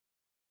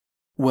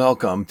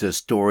Welcome to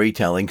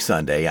Storytelling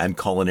Sunday on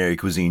Culinary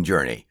Cuisine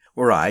Journey,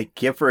 where I,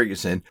 Kip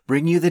Ferguson,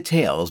 bring you the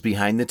tales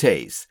behind the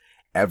tastes.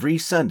 Every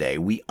Sunday,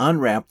 we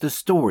unwrap the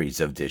stories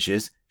of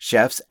dishes,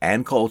 chefs,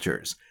 and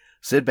cultures.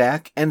 Sit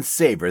back and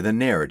savor the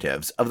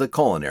narratives of the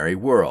culinary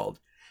world.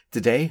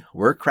 Today,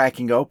 we're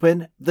cracking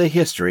open the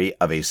history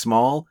of a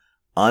small,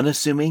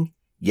 unassuming,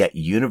 yet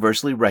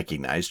universally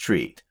recognized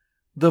treat,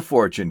 the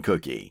fortune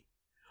cookie.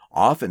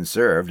 Often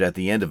served at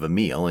the end of a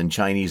meal in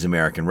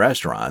Chinese-American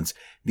restaurants,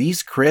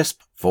 these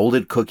crisp,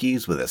 folded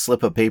cookies with a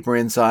slip of paper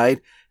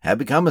inside have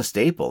become a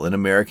staple in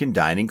American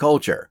dining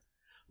culture.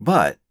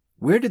 But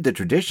where did the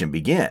tradition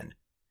begin?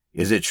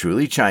 Is it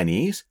truly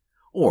Chinese?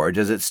 Or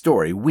does its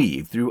story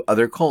weave through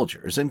other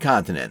cultures and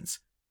continents?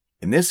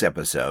 In this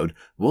episode,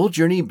 we'll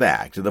journey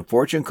back to the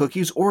fortune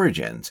cookie's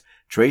origins,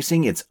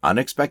 tracing its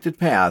unexpected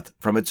path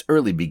from its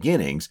early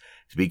beginnings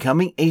to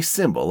becoming a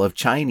symbol of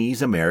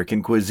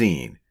Chinese-American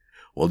cuisine.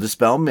 We'll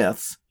dispel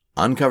myths,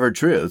 uncover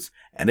truths,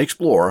 and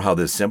explore how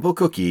this simple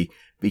cookie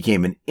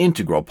became an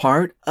integral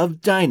part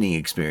of dining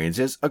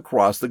experiences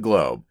across the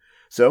globe.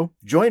 So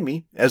join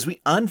me as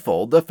we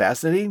unfold the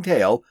fascinating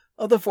tale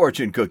of the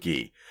fortune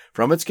cookie,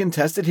 from its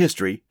contested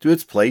history to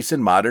its place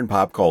in modern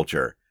pop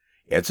culture.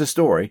 It's a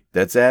story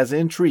that's as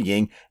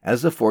intriguing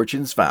as the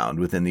fortunes found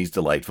within these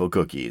delightful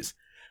cookies.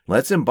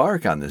 Let's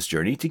embark on this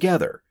journey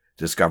together,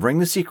 discovering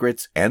the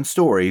secrets and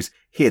stories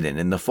hidden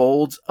in the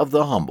folds of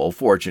the humble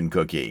fortune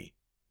cookie.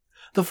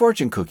 The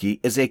fortune cookie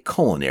is a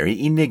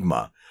culinary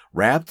enigma,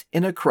 wrapped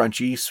in a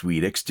crunchy,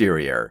 sweet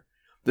exterior.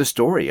 The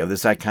story of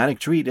this iconic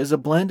treat is a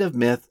blend of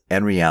myth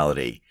and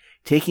reality,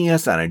 taking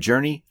us on a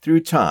journey through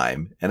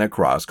time and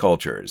across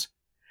cultures.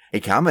 A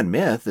common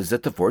myth is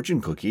that the fortune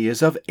cookie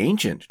is of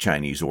ancient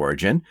Chinese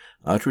origin,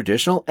 a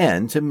traditional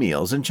end to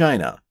meals in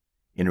China.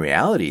 In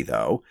reality,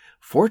 though,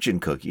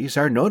 fortune cookies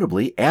are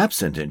notably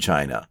absent in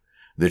China.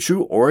 The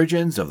true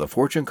origins of the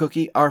fortune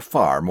cookie are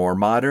far more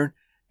modern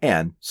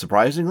and,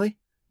 surprisingly,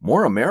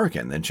 more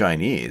American than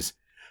Chinese.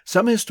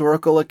 Some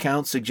historical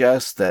accounts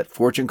suggest that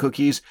fortune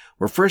cookies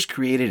were first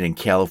created in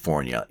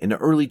California in the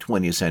early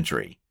 20th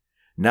century,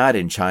 not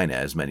in China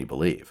as many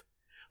believe.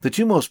 The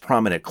two most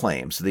prominent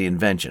claims to the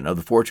invention of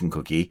the fortune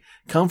cookie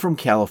come from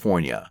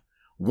California,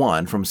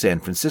 one from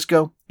San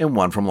Francisco and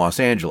one from Los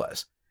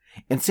Angeles.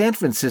 In San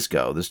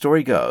Francisco, the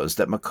story goes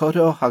that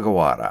Makoto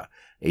Hagawara,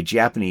 a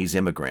Japanese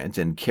immigrant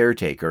and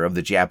caretaker of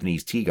the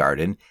Japanese tea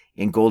garden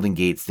in Golden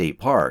Gate State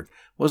Park,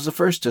 was the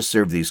first to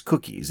serve these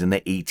cookies in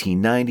the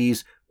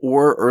 1890s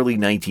or early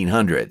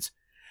 1900s.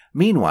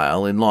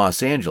 Meanwhile, in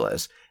Los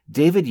Angeles,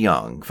 David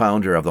Young,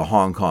 founder of the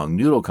Hong Kong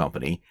Noodle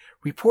Company,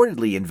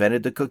 reportedly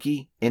invented the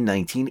cookie in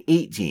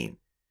 1918.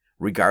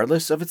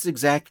 Regardless of its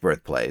exact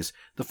birthplace,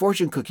 the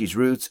fortune cookie's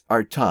roots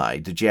are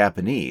tied to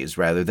Japanese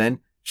rather than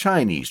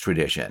Chinese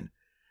tradition.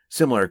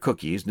 Similar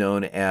cookies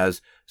known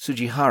as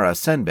Tsujihara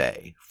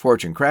senbei,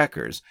 fortune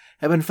crackers,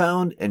 have been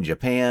found in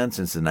Japan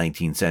since the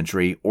 19th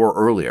century or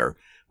earlier,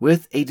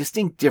 with a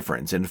distinct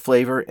difference in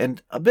flavor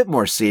and a bit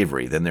more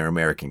savory than their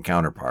American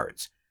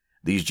counterparts.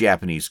 These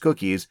Japanese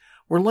cookies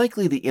were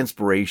likely the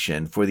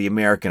inspiration for the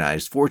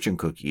Americanized fortune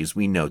cookies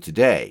we know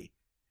today.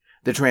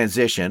 The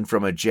transition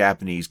from a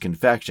Japanese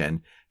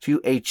confection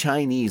to a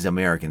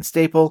Chinese-American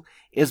staple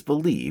is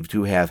believed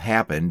to have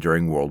happened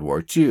during World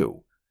War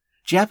II.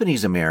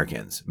 Japanese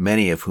Americans,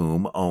 many of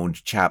whom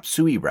owned chop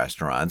suey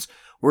restaurants,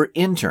 were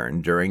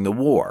interned during the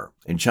war,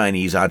 and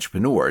Chinese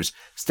entrepreneurs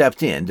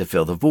stepped in to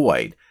fill the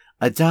void,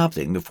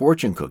 adopting the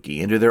fortune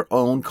cookie into their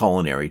own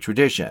culinary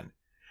tradition.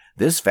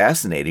 This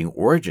fascinating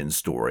origin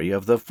story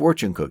of the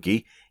fortune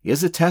cookie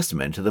is a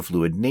testament to the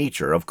fluid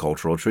nature of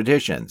cultural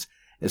traditions,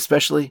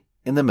 especially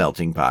in the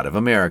melting pot of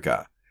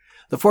America.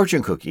 The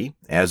fortune cookie,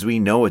 as we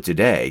know it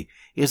today,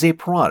 is a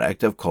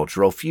product of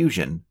cultural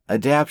fusion,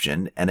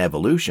 adaptation, and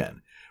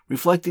evolution,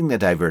 reflecting the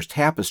diverse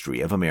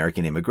tapestry of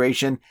American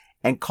immigration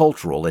and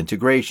cultural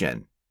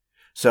integration.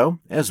 So,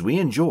 as we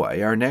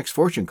enjoy our next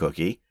fortune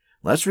cookie,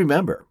 let's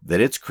remember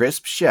that its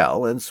crisp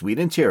shell and sweet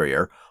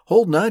interior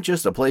hold not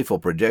just a playful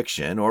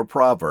prediction or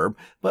proverb,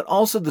 but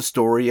also the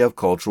story of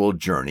cultural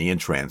journey and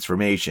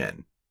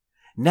transformation.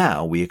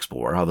 Now we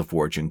explore how the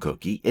fortune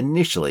cookie,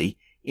 initially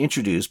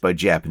introduced by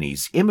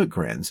Japanese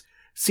immigrants,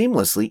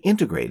 seamlessly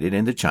integrated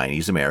into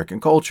Chinese-American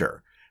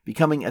culture,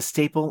 becoming a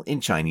staple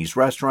in Chinese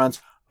restaurants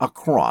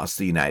across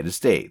the United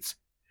States.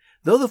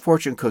 Though the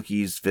fortune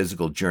cookie's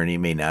physical journey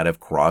may not have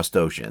crossed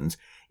oceans,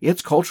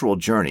 its cultural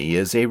journey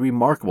is a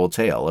remarkable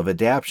tale of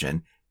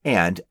adaptation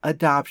and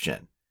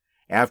adoption.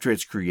 After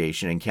its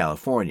creation in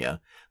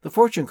California, the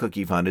fortune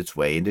cookie found its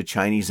way into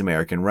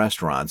Chinese-American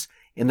restaurants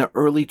in the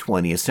early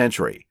 20th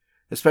century,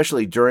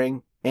 especially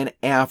during and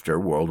after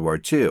World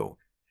War II.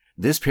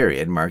 This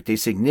period marked a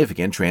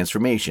significant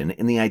transformation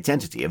in the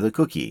identity of the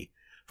cookie,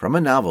 from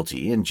a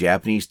novelty in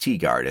Japanese tea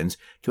gardens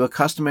to a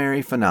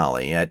customary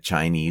finale at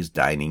Chinese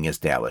dining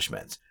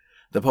establishments.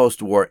 The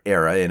post-war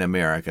era in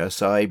America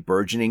saw a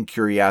burgeoning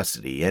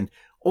curiosity and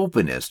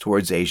openness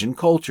towards Asian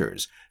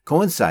cultures,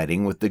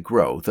 coinciding with the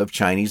growth of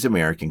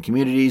Chinese-American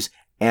communities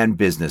and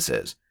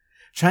businesses.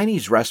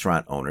 Chinese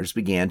restaurant owners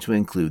began to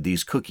include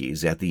these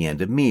cookies at the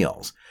end of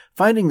meals,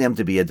 finding them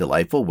to be a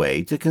delightful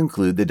way to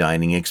conclude the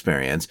dining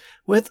experience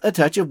with a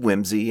touch of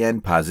whimsy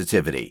and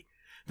positivity.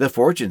 The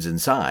fortunes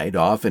inside,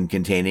 often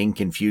containing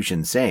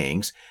Confucian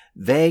sayings,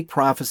 vague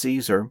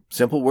prophecies, or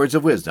simple words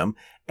of wisdom,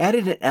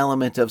 added an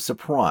element of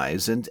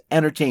surprise and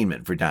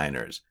entertainment for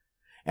diners.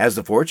 As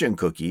the fortune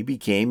cookie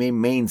became a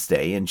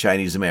mainstay in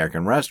Chinese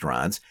American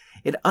restaurants,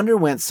 it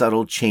underwent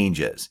subtle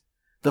changes.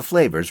 The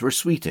flavors were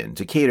sweetened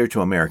to cater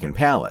to American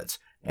palates,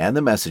 and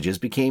the messages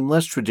became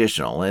less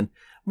traditional and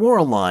more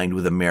aligned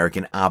with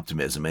American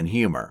optimism and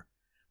humor.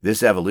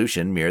 This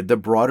evolution mirrored the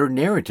broader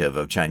narrative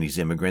of Chinese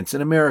immigrants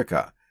in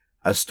America,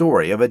 a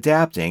story of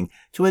adapting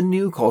to a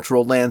new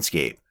cultural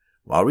landscape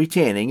while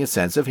retaining a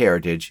sense of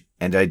heritage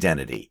and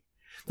identity.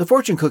 The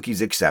fortune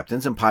cookie's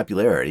acceptance and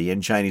popularity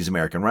in Chinese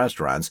American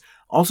restaurants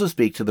also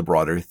speak to the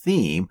broader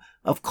theme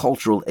of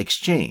cultural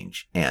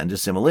exchange and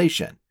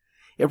assimilation.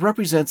 It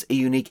represents a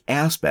unique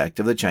aspect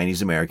of the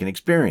Chinese American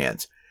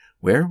experience,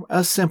 where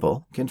a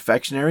simple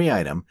confectionery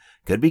item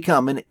could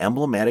become an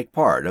emblematic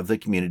part of the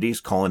community's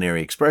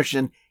culinary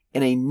expression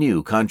in a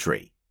new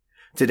country.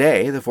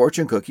 Today, the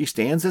fortune cookie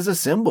stands as a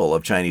symbol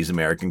of Chinese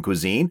American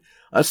cuisine,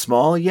 a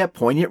small yet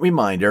poignant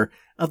reminder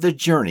of the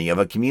journey of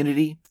a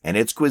community and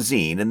its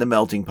cuisine in the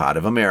melting pot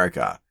of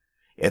America.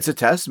 It's a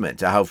testament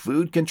to how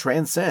food can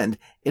transcend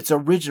its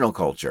original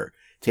culture,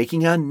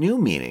 taking on new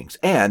meanings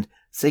and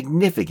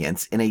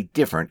significance in a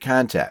different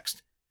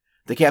context.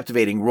 The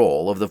captivating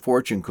role of the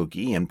fortune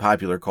cookie in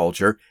popular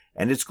culture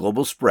and its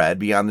global spread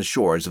beyond the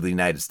shores of the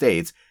United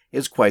States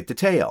is quite the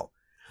tale.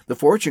 The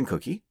fortune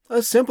cookie,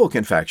 a simple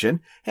confection,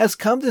 has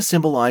come to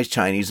symbolize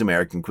Chinese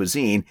American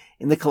cuisine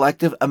in the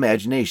collective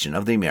imagination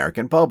of the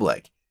American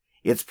public.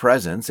 Its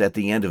presence at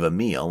the end of a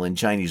meal in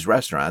Chinese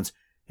restaurants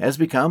has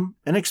become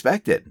an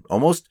expected,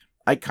 almost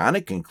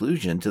iconic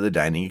conclusion to the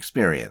dining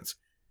experience.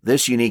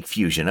 This unique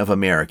fusion of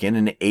American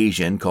and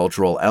Asian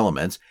cultural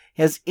elements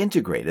has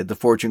integrated the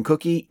fortune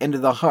cookie into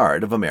the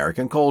heart of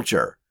American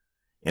culture.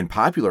 In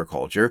popular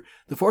culture,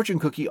 the fortune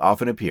cookie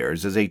often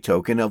appears as a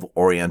token of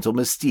Oriental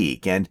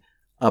mystique and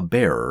a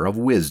bearer of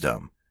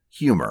wisdom,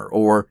 humor,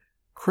 or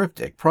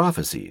cryptic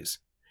prophecies.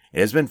 It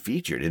has been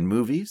featured in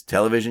movies,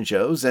 television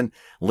shows, and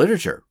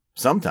literature,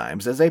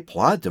 sometimes as a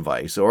plot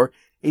device or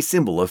a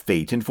symbol of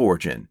fate and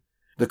fortune.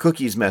 The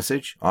cookie's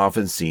message,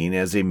 often seen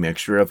as a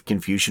mixture of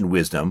Confucian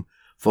wisdom,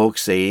 folk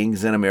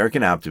sayings, and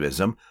American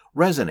optimism,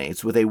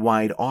 resonates with a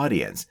wide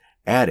audience,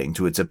 adding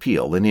to its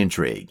appeal and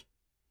intrigue.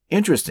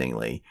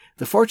 Interestingly,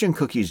 the fortune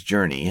cookie's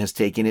journey has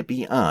taken it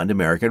beyond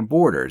American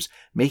borders,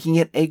 making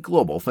it a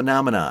global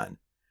phenomenon.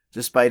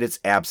 Despite its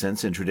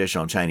absence in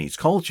traditional Chinese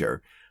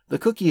culture, the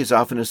cookie is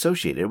often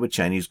associated with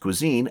Chinese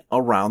cuisine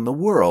around the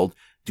world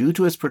due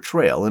to its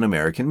portrayal in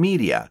American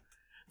media.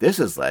 This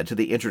has led to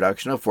the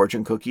introduction of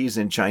fortune cookies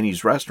in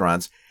Chinese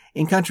restaurants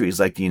in countries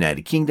like the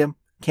United Kingdom,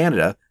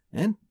 Canada,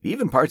 and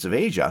even parts of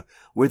Asia,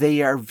 where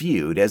they are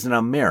viewed as an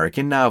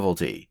American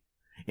novelty.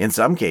 In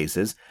some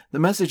cases, the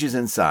messages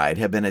inside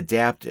have been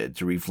adapted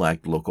to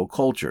reflect local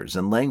cultures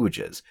and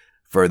languages,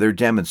 further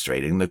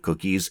demonstrating the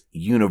cookie's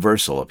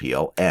universal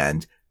appeal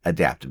and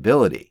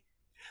adaptability.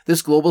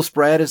 This global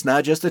spread is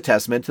not just a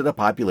testament to the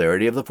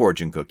popularity of the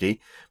fortune cookie,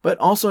 but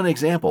also an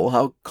example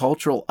how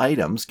cultural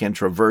items can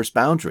traverse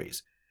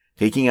boundaries,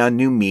 taking on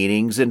new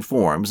meanings and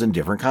forms in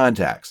different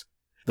contexts.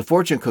 The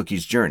fortune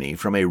cookie's journey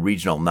from a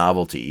regional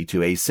novelty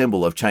to a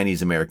symbol of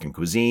Chinese American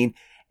cuisine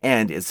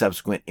and its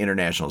subsequent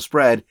international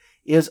spread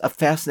is a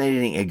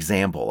fascinating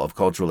example of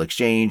cultural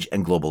exchange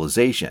and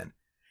globalization.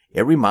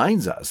 It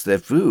reminds us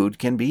that food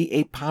can be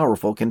a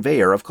powerful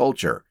conveyor of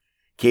culture,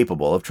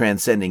 capable of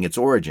transcending its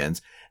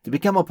origins to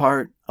become a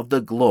part of the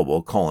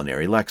global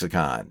culinary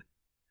lexicon.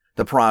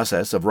 The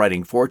process of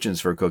writing fortunes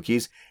for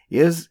cookies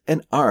is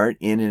an art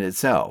in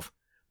itself,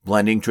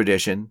 blending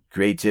tradition,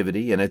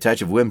 creativity, and a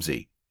touch of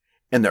whimsy.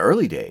 In the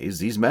early days,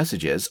 these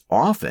messages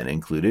often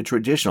included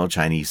traditional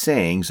Chinese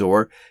sayings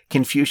or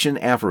Confucian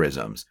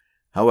aphorisms.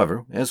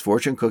 However, as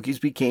fortune cookies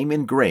became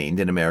ingrained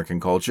in American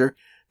culture,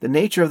 the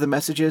nature of the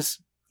messages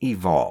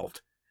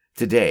evolved.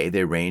 Today,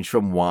 they range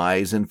from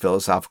wise and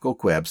philosophical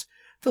quips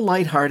to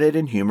lighthearted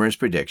and humorous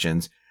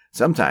predictions,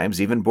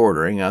 sometimes even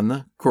bordering on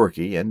the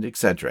quirky and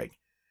eccentric.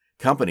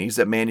 Companies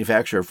that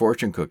manufacture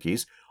fortune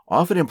cookies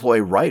often employ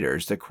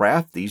writers to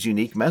craft these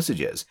unique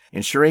messages,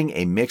 ensuring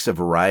a mix of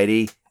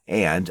variety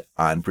and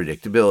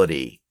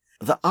unpredictability.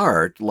 The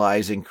art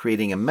lies in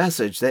creating a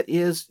message that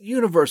is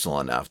universal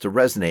enough to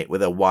resonate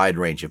with a wide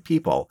range of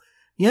people,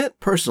 yet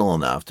personal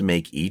enough to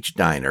make each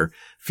diner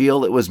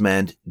feel it was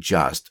meant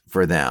just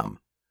for them.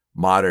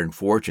 Modern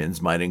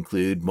fortunes might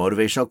include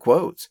motivational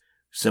quotes,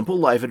 simple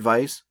life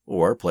advice,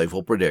 or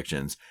playful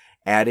predictions,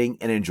 adding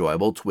an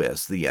enjoyable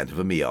twist to the end of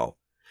a meal.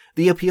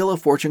 The appeal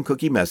of fortune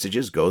cookie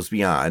messages goes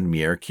beyond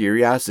mere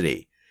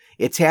curiosity.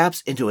 It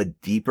taps into a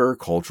deeper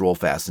cultural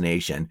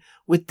fascination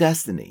with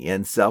destiny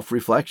and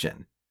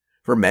self-reflection.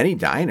 For many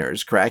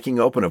diners, cracking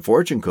open a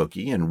fortune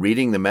cookie and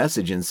reading the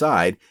message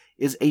inside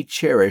is a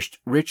cherished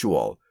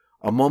ritual,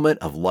 a moment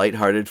of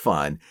lighthearted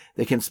fun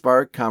that can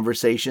spark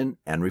conversation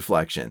and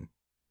reflection.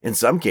 In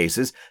some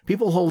cases,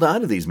 people hold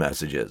on to these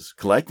messages,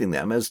 collecting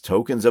them as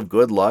tokens of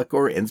good luck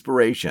or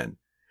inspiration.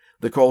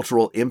 The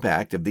cultural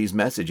impact of these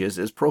messages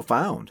is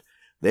profound.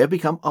 They have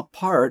become a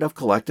part of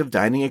collective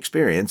dining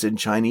experience in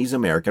Chinese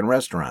American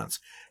restaurants,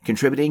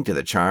 contributing to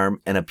the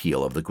charm and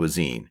appeal of the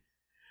cuisine.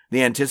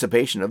 The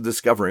anticipation of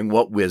discovering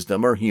what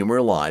wisdom or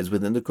humor lies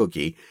within the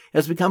cookie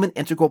has become an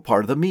integral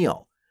part of the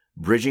meal,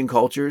 bridging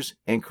cultures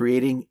and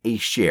creating a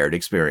shared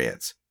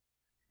experience.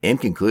 In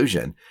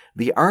conclusion,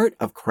 the art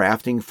of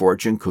crafting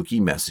fortune cookie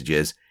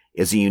messages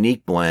is a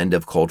unique blend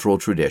of cultural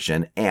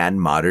tradition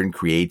and modern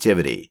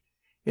creativity.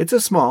 It's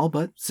a small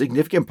but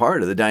significant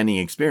part of the dining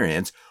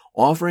experience,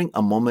 offering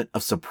a moment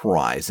of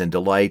surprise and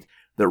delight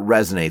that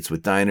resonates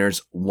with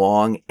diners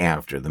long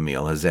after the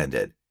meal has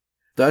ended.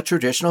 The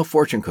traditional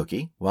fortune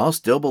cookie, while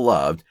still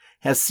beloved,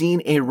 has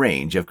seen a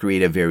range of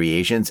creative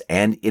variations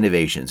and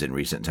innovations in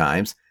recent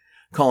times.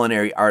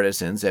 Culinary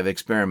artisans have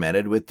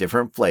experimented with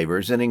different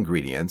flavors and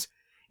ingredients,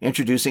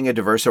 introducing a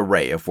diverse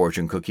array of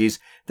fortune cookies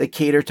that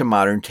cater to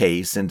modern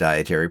tastes and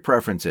dietary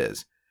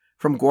preferences.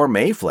 From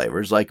gourmet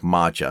flavors like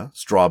matcha,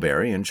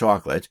 strawberry, and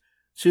chocolate,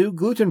 to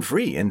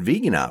gluten-free and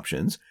vegan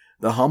options,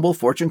 the humble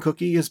fortune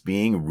cookie is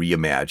being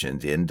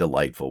reimagined in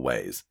delightful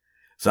ways.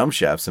 Some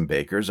chefs and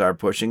bakers are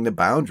pushing the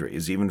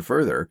boundaries even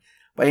further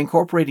by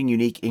incorporating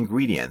unique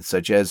ingredients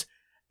such as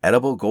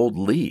edible gold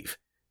leaf,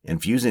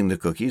 infusing the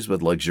cookies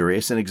with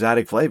luxurious and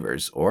exotic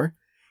flavors, or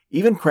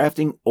even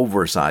crafting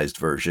oversized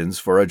versions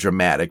for a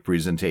dramatic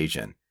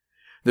presentation.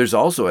 There's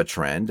also a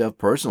trend of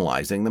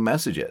personalizing the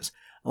messages,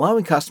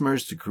 allowing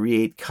customers to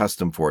create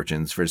custom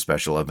fortunes for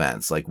special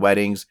events like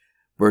weddings,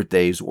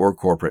 birthdays, or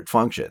corporate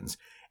functions,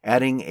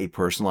 adding a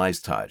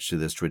personalized touch to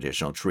this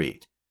traditional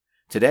treat.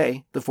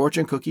 Today, the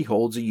fortune cookie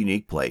holds a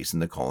unique place in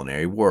the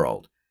culinary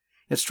world.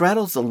 It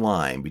straddles the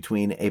line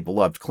between a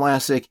beloved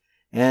classic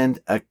and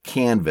a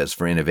canvas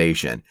for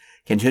innovation,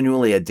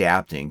 continually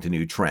adapting to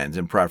new trends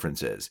and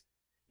preferences.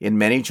 In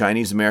many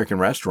Chinese American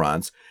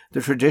restaurants,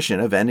 the tradition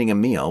of ending a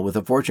meal with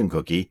a fortune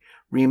cookie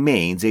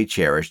remains a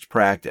cherished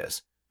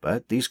practice,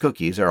 but these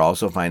cookies are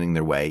also finding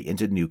their way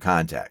into new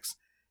contexts.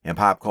 In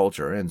pop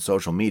culture and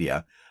social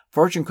media,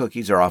 fortune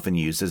cookies are often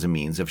used as a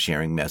means of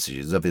sharing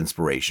messages of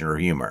inspiration or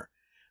humor.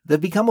 They've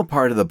become a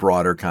part of the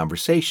broader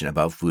conversation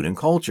about food and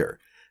culture,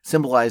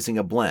 symbolizing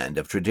a blend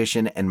of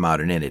tradition and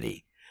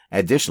modernity.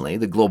 Additionally,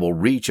 the global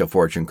reach of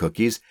fortune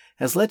cookies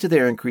has led to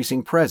their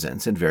increasing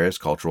presence in various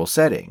cultural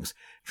settings,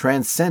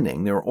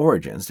 transcending their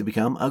origins to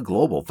become a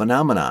global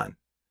phenomenon.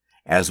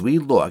 As we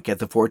look at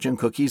the fortune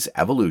cookie's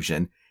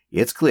evolution,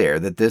 it's clear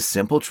that this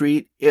simple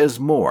treat is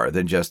more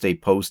than just a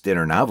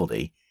post-dinner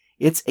novelty.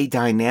 It's a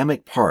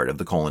dynamic part of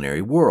the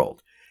culinary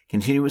world,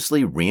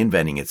 continuously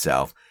reinventing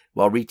itself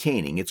while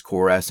retaining its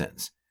core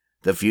essence.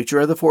 The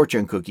future of the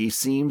fortune cookie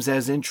seems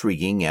as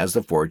intriguing as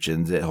the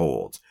fortunes it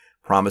holds,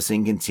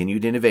 promising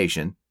continued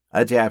innovation,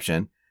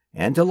 adaptation,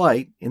 and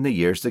delight in the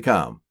years to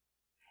come.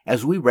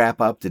 As we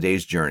wrap up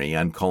today's journey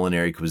on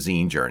Culinary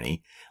Cuisine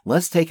Journey,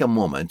 let's take a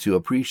moment to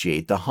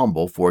appreciate the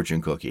humble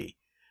fortune cookie,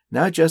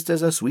 not just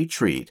as a sweet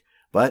treat,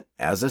 but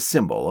as a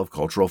symbol of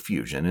cultural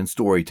fusion and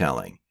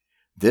storytelling.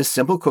 This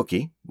simple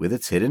cookie, with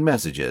its hidden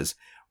messages,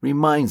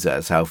 reminds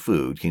us how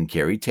food can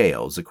carry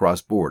tales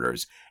across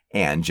borders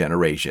and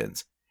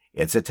generations.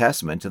 It's a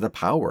testament to the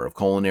power of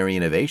culinary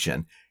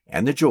innovation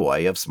and the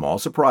joy of small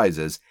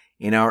surprises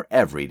in our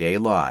everyday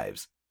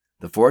lives.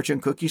 The fortune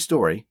cookie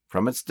story,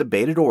 from its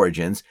debated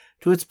origins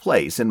to its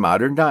place in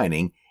modern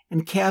dining,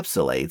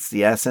 encapsulates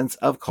the essence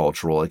of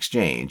cultural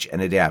exchange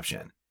and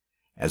adaptation.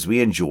 As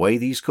we enjoy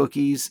these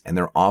cookies and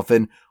their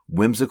often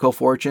whimsical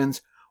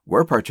fortunes,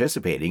 we're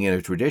participating in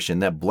a tradition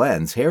that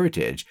blends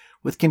heritage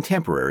with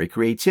contemporary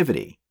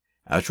creativity,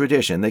 a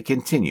tradition that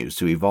continues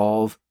to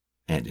evolve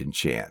and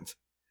enchant.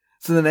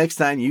 So the next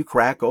time you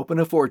crack open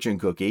a fortune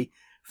cookie,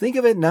 think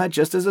of it not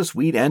just as a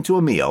sweet end to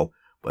a meal,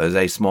 but as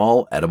a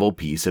small edible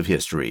piece of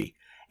history,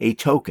 a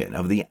token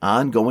of the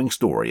ongoing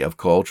story of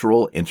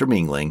cultural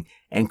intermingling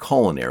and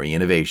culinary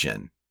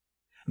innovation.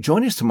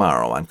 Join us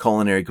tomorrow on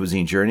Culinary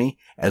Cuisine Journey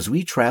as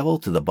we travel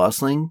to the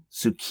bustling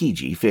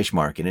Tsukiji Fish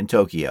Market in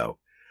Tokyo.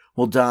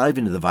 We'll dive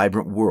into the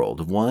vibrant world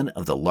of one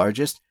of the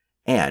largest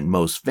and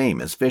most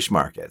famous fish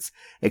markets,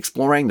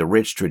 exploring the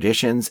rich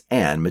traditions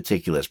and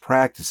meticulous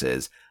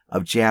practices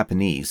of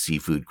Japanese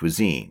seafood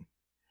cuisine.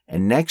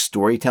 And next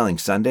Storytelling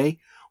Sunday,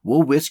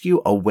 we'll whisk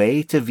you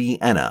away to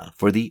Vienna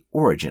for the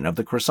origin of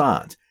the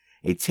croissant,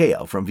 a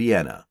tale from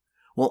Vienna.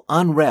 We'll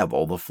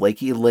unravel the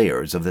flaky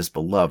layers of this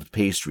beloved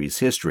pastry's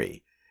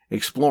history,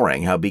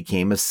 exploring how it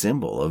became a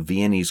symbol of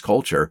Viennese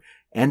culture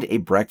and a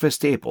breakfast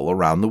staple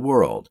around the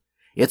world.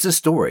 It's a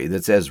story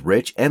that's as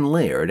rich and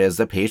layered as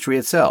the pastry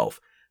itself,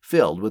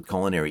 filled with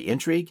culinary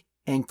intrigue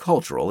and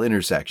cultural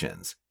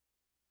intersections.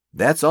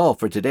 That's all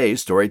for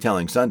today's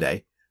Storytelling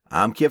Sunday.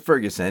 I'm Kip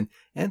Ferguson,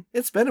 and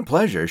it's been a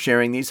pleasure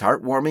sharing these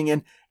heartwarming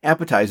and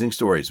appetizing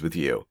stories with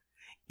you.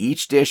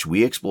 Each dish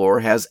we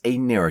explore has a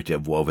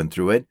narrative woven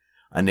through it,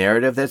 a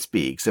narrative that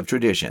speaks of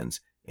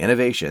traditions,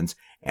 innovations,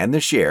 and the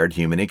shared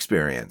human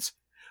experience.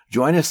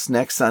 Join us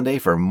next Sunday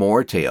for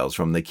more tales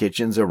from the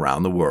kitchens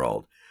around the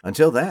world.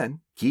 Until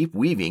then, keep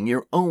weaving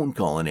your own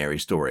culinary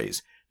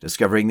stories,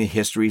 discovering the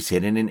histories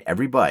hidden in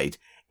every bite,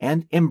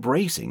 and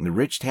embracing the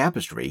rich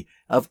tapestry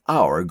of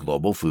our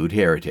global food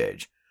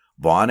heritage.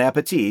 Bon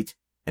appetit,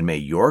 and may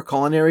your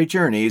culinary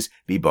journeys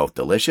be both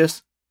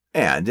delicious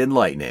and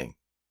enlightening.